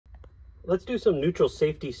Let's do some neutral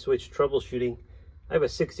safety switch troubleshooting. I have a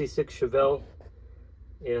 66 Chevelle,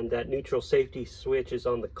 and that neutral safety switch is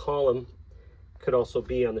on the column. Could also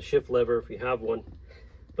be on the shift lever if you have one,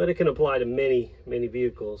 but it can apply to many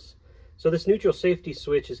vehicles. So this neutral safety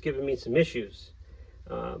switch is giving me some issues.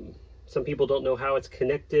 Some people don't know how it's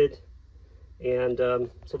connected, and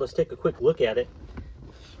so let's take a quick look at it.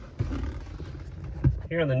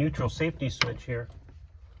 Here on the neutral safety switch here,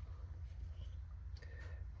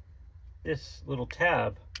 this little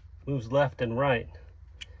tab moves left and right.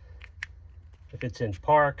 If it's in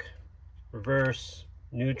park, reverse,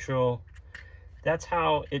 neutral, that's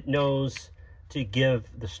how it knows to give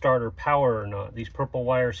the starter power or not. These purple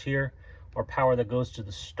wires here are power that goes to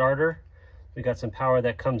the starter. We got some power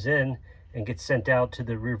that comes in and gets sent out to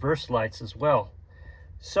the reverse lights as well.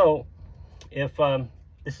 So if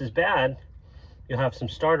this is bad, you'll have some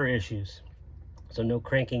starter issues. So no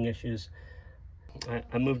cranking issues.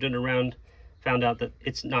 I moved it around, found out that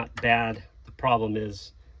it's not bad. The problem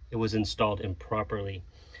is it was installed improperly.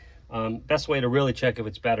 Best way to really check if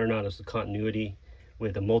it's bad or not is the continuity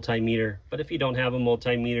with a multimeter. But if you don't have a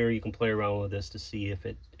multimeter, you can play around with this to see if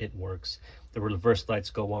it works. The reverse lights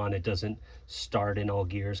go on, it doesn't start in all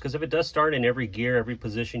gears. Because if it does start in every gear, every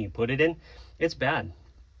position you put it in, it's bad.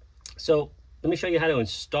 So let me show you how to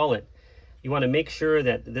install it. You want to make sure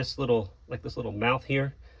that this little mouth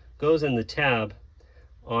here goes in the tab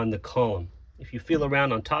on the column. If you feel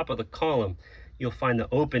around on top of the column, you'll find the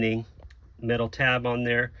opening metal tab on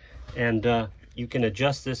there, and you can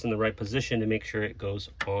adjust this in the right position to make sure it goes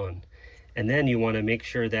on. And then you want to make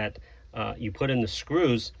sure that you put in the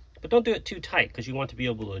screws, but don't do it too tight because you want to be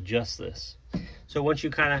able to adjust this. So once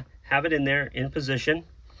you kind of have it in there in position,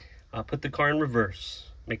 put the car in reverse.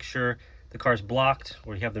 Make sure the car's blocked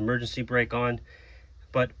or you have the emergency brake on.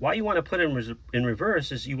 But why you want to put it in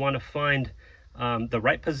reverse is you want to find the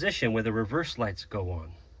right position where the reverse lights go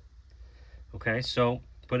on. Okay, so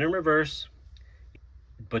put it in reverse,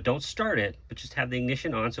 but don't start it, but just have the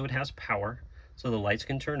ignition on so it has power, so the lights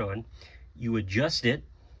can turn on. You adjust it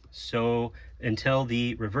so until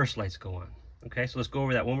the reverse lights go on. Okay, so let's go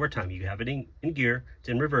over that one more time. You have it in gear, it's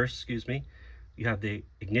in reverse, excuse me. You have the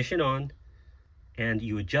ignition on, and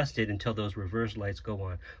you adjust it until those reverse lights go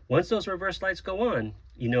on. Once those reverse lights go on,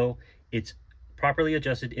 you know it's properly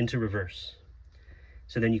adjusted into reverse.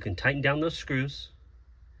 So then you can tighten down those screws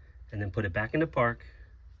and then put it back into park,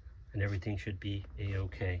 and everything should be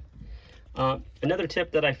a-okay. Another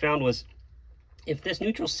tip that I found was, if this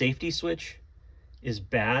neutral safety switch is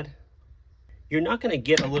bad, you're not going to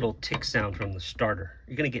get a little tick sound from the starter.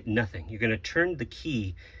 You're going to get nothing. You're going to turn the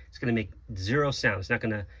key, it's going to make zero sound. It's not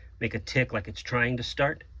going to make a tick like it's trying to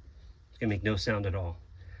start. It's going to make no sound at all.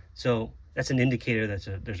 So that's an indicator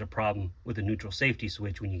that there's a problem with the neutral safety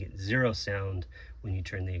switch when you get zero sound when you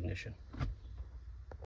turn the ignition.